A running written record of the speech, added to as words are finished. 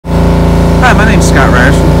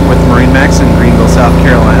with MarineMax in Greenville, South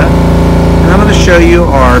Carolina, and I'm going to show you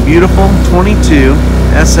our beautiful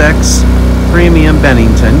 22SX Premium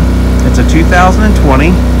Bennington. It's a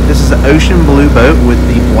 2020. This is an ocean blue boat with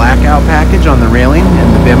the blackout package on the railing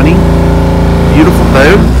and the bimini. Beautiful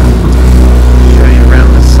boat. Show you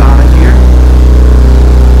around the side here.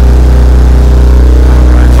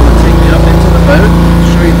 Alright, I'll take you up into the boat,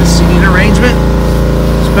 show you the seating arrangement.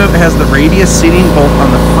 This boat has the radius seating both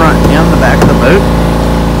on the front and the back of the boat.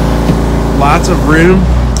 Lots of room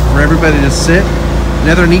for everybody to sit.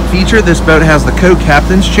 Another neat feature, this boat has the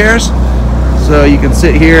co-captain's chairs, so you can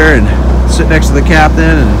sit here and sit next to the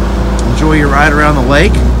captain and enjoy your ride around the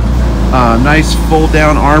lake. Nice fold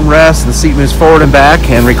down armrest. The seat moves forward and back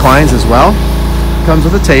and reclines as well. Comes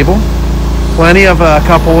with a table. Plenty of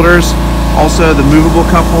cup holders. Also the movable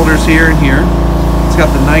cup holders here and here. It's got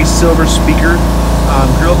the nice silver speaker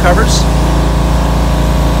grill covers.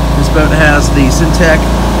 This boat has the Syntec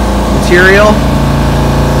material.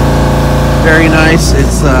 Very nice.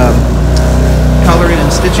 It's coloring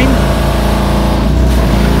and stitching.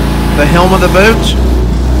 The helm of the boat,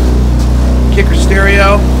 kicker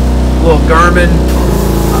stereo, little Garmin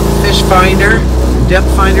fish finder, depth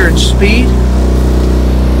finder, and speed.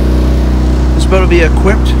 This boat will be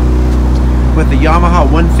equipped with the Yamaha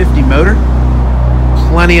 150 motor.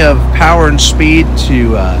 Plenty of power and speed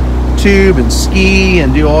to tube and ski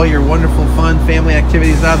and do all your wonderful fun family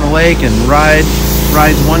activities out on the lake and ride.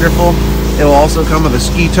 Ride's wonderful. It will also come with a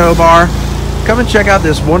ski tow bar. Come and check out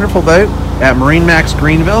this wonderful boat at MarineMax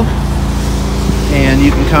Greenville. And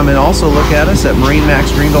you can come and also look at us at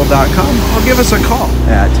MarineMaxGreenville.com or give us a call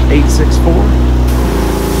at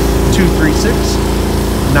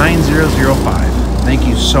 864-236-9005. Thank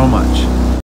you so much.